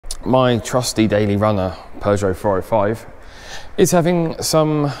my trusty daily runner Peugeot 405 is having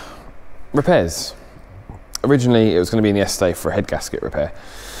some repairs. Originally it was going to be in yesterday for a head gasket repair.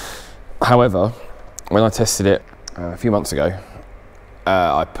 However, when I tested it a few months ago,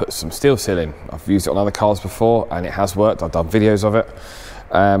 I put some steel seal in. I've used it on other cars before and it has worked. I've done videos of it.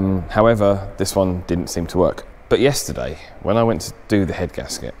 However, this one didn't seem to work. But yesterday, when I went to do the head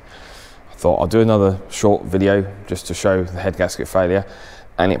gasket, I thought I'll do another short video just to show the head gasket failure,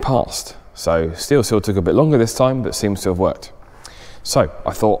 and it passed. So steel seal took a bit longer this time, but seems to have worked. So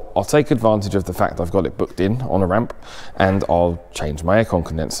I thought I'll take advantage of the fact I've got it booked in on a ramp, and I'll change my aircon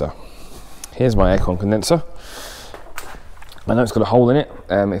condenser. Here's my aircon condenser. I know it's got a hole in it.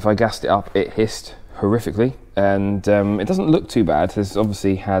 If I gassed it up, it hissed horrifically, and it doesn't look too bad. It's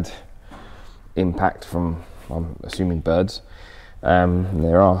obviously had impact from, I'm assuming, birds.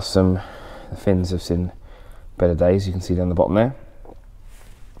 There are some, the fins have seen better days, you can see down the bottom there.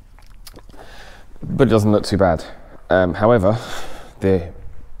 But it doesn't look too bad. However, the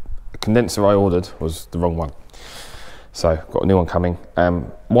condenser I ordered was the wrong one. So got a new one coming.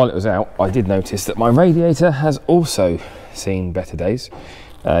 While it was out, I did notice that my radiator has also seen better days.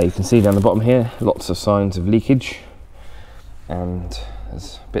 You can see down the bottom here, lots of signs of leakage, and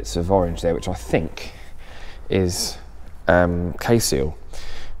there's bits of orange there, which I think is K-seal,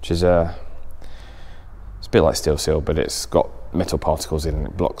 which is it's a bit like steel seal, but it's got metal particles in, and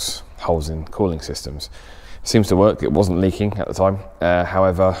it blocks holes in cooling systems. Seems to work. It wasn't leaking at the time.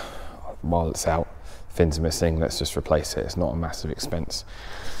 However, while it's out, fins are missing, let's just replace it. It's not a massive expense.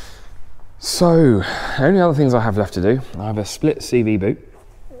 So, the only other things I have left to do, I have a split CV boot,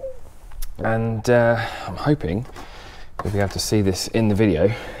 and I'm hoping you'll be able to see this in the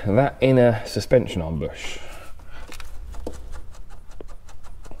video. That inner suspension arm bush,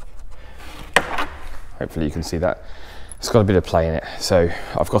 hopefully you can see that. It's got a bit of play in it. So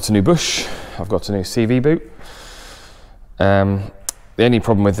I've got a new bush, I've got a new CV boot. The only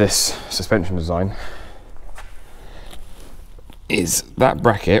problem with this suspension design is that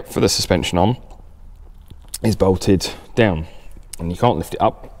bracket for the suspension arm is bolted down, and you can't lift it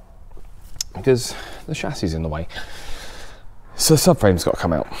up because the chassis is in the way. So the subframe's got to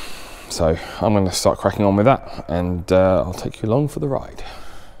come out. So I'm going to start cracking on with that, and I'll take you along for the ride.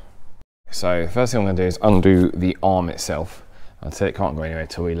 So the first thing I'm going to do is undo the arm itself. I'd say it can't go anywhere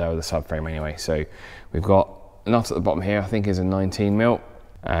until we lower the subframe anyway. So we've got a nut at the bottom here, I think is a 19mm.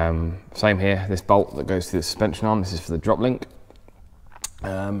 Same here, this bolt that goes to the suspension arm, this is for the drop link.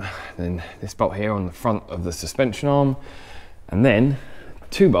 Then this bolt here on the front of the suspension arm, and then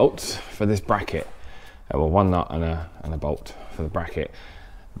 2 bolts for this bracket. Well, 1 nut and a bolt for the bracket.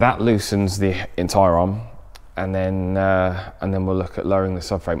 That loosens the entire arm. And then we'll look at lowering the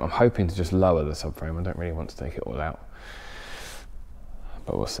subframe. I'm hoping to just lower the subframe. I don't really want to take it all out,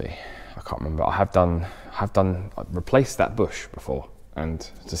 but we'll see. I can't remember. I've replaced that bush before, and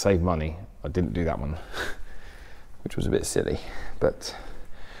to save money, I didn't do that one, which was a bit silly. But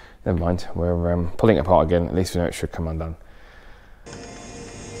never mind. We're pulling it apart again. At least we know it should come undone.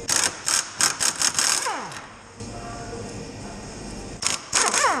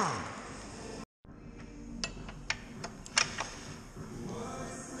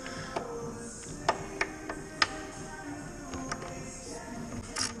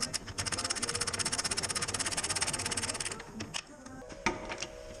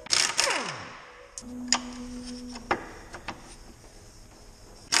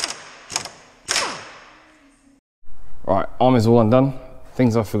 Right, arm is all undone.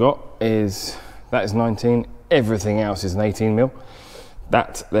 Things I forgot is that is 19, everything else is an 18mm.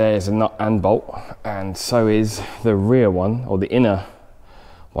 That there is a nut and bolt, and so is the rear one, or the inner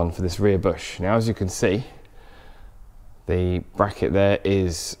one for this rear bush. Now, as you can see, the bracket there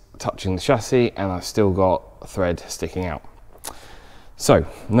is touching the chassis, and I've still got a thread sticking out. So,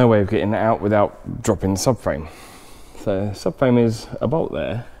 no way of getting that out without dropping the subframe. So, the subframe is a bolt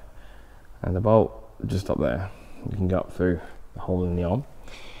there, and a bolt just up there. You can go up through the hole in the arm.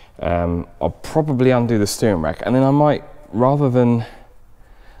 I'll probably undo the steering rack, and then I might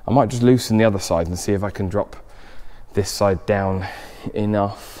just loosen the other side and see if I can drop this side down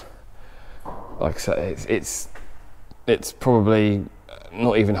enough. Like so, it's probably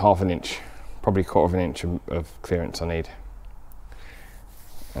not even half an inch, probably 1/4 of an inch of clearance I need,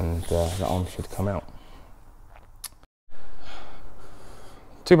 and the arm should come out.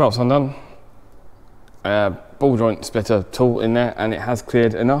 2 bolts undone. Ball joint splitter tool in there, and it has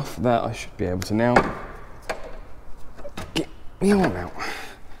cleared enough that I should be able to now get the arm out.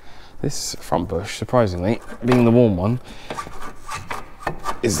 This front bush, surprisingly, being the warm one,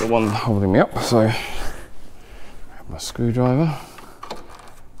 is the one holding me up. So, grab my screwdriver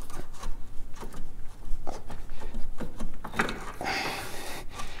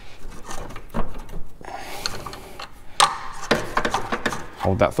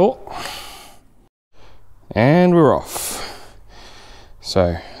Hold that thought. And we're off.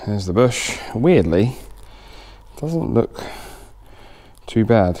 So there's the bush. Weirdly, doesn't look too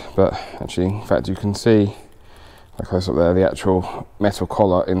bad, but actually, in fact, you can see, like close up there, the actual metal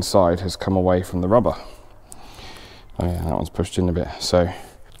collar inside has come away from the rubber. Oh yeah, that one's pushed in a bit. So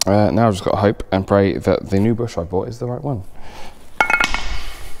now I've just got to hope and pray that the new bush I bought is the right one.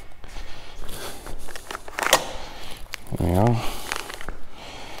 There we are.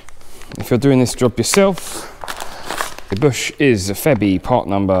 If you're doing this job yourself, the bush is a Febby part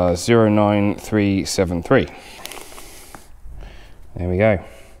number 09373. There we go.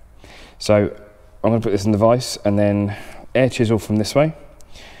 So I'm going to put this in the vise and then air chisel from this way,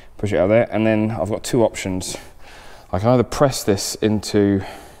 push it out there, and then I've got two options. I can either press this into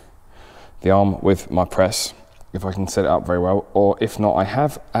the arm with my press, if I can set it up very well, or if not, I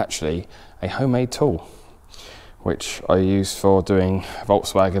have actually a homemade tool, which I use for doing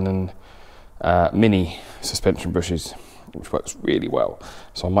Volkswagen and mini suspension bushes, which works really well.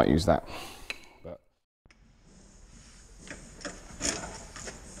 So I might use that.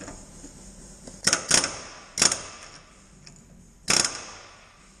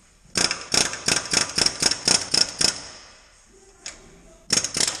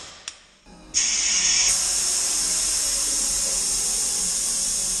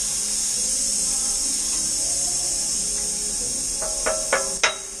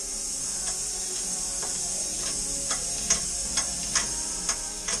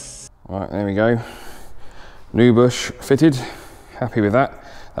 Right, there we go. New bush fitted. Happy with that.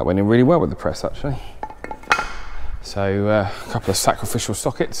 That went in really well with the press, actually. So a couple of sacrificial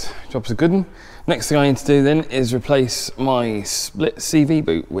sockets. Job's a good one. Next thing I need to do then is replace my split CV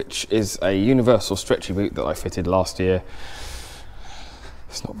boot, which is a universal stretchy boot that I fitted last year.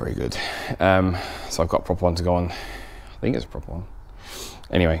 It's not very good. So I've got a proper one to go on. I think it's a proper one.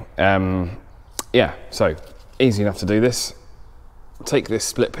 Anyway, yeah, so easy enough to do this. Take this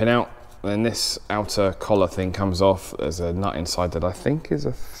split pin out, then this outer collar thing comes off. There's a nut inside that I think is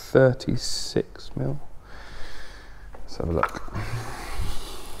a 36mm. Let's have a look.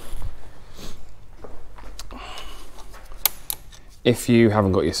 If you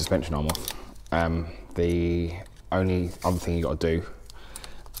haven't got your suspension arm off, the only other thing you got to do,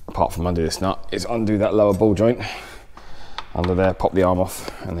 apart from undo this nut, is undo that lower ball joint under there, pop the arm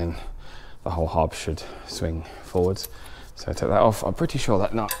off, and then the whole hub should swing forwards. So take that off. I'm pretty sure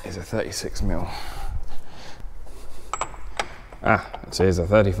that nut is a 36mm. Ah, it says a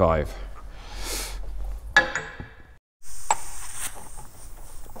 35.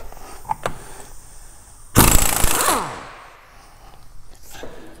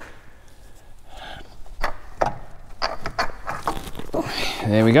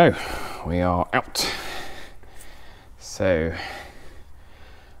 There we go. We are out. So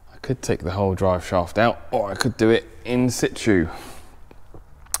I could take the whole drive shaft out, or I could do it in situ.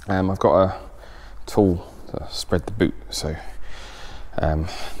 I've got a tool to spread the boot. So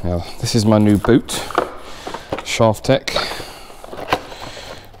now this is my new boot, Shaft Tech.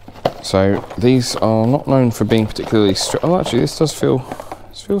 So these are not known for being particularly oh, actually this does feel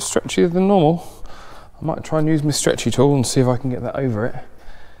stretchier than normal. I might try and use my stretchy tool and see if I can get that over it.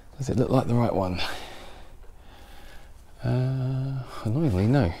 Does it look like the right one? Annoyingly,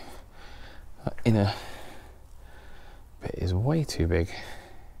 no. That inner bit is way too big.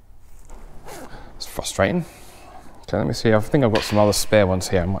 It's frustrating. Okay, let me see. I think I've got some other spare ones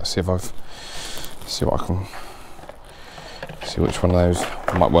here. I might see if see what I can see which one of those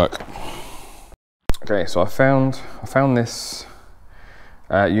might work. Okay, so I found this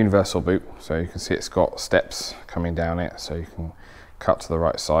universal boot. So you can see it's got steps coming down it, so you can cut to the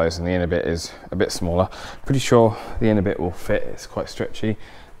right size, and the inner bit is a bit smaller. Pretty sure the inner bit will fit. It's quite stretchy.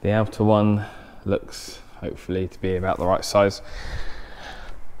 The outer one looks hopefully to be about the right size.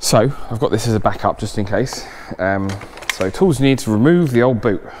 So I've got this as a backup just in case. So tools you need to remove the old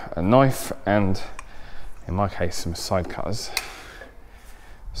boot: a knife and, in my case, some side cutters.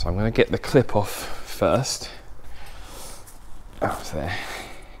 So I'm going to get the clip off first. Oh, it's there.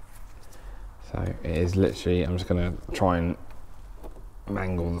 So it is literally, I'm just going to try and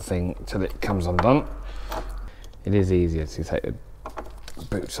mangle the thing till it comes undone. It is easier to take the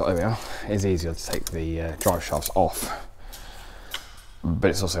boots, there we are. It is easier to take the drive shafts off, but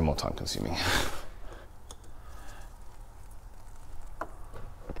it's also more time consuming.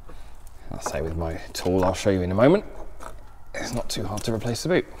 I'll say with my tool, I'll show you in a moment. It's not too hard to replace the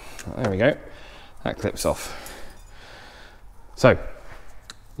boot. There we go. That clips off. So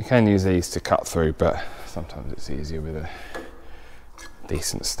you can use these to cut through, but sometimes it's easier with a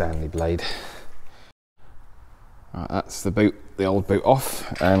decent Stanley blade. Right, that's the boot, the old boot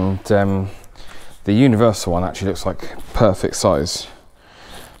off, and the universal one actually looks like perfect size.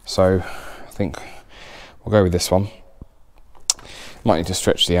 So I think we'll go with this one. Might need to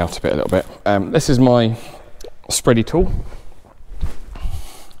stretch the outer bit a little bit. This is my spready tool.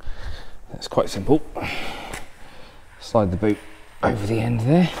 It's quite simple. Slide the boot over the end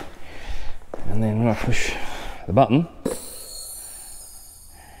there, and then when I push the button,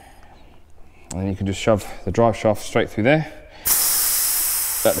 and then you can just shove the drive shaft straight through there,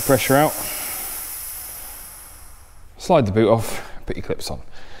 let the pressure out, slide the boot off, put your clips on.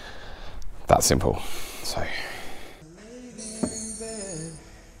 That simple.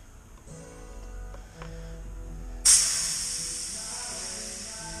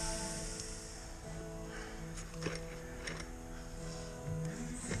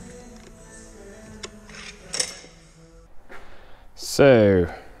 So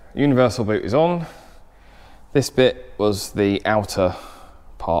universal boot is on. This bit was the outer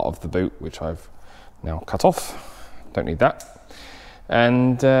part of the boot, which I've now cut off. Don't need that.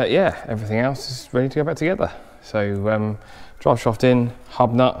 And yeah, everything else is ready to go back together. So drive shaft in,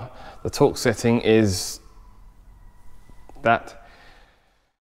 hub nut. The torque setting is that.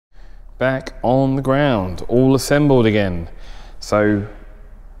 Back on the ground, all assembled again. So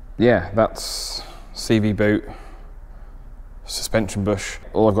yeah, that's CV boot, suspension bush.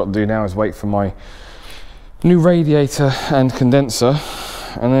 All I've got to do now is wait for my new radiator and condenser,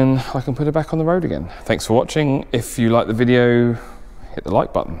 and then I can put it back on the road again. Thanks for watching. If you like the video, hit the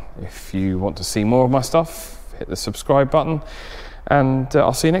like button. If you want to see more of my stuff, hit the subscribe button, and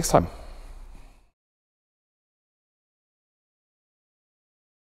I'll see you next time.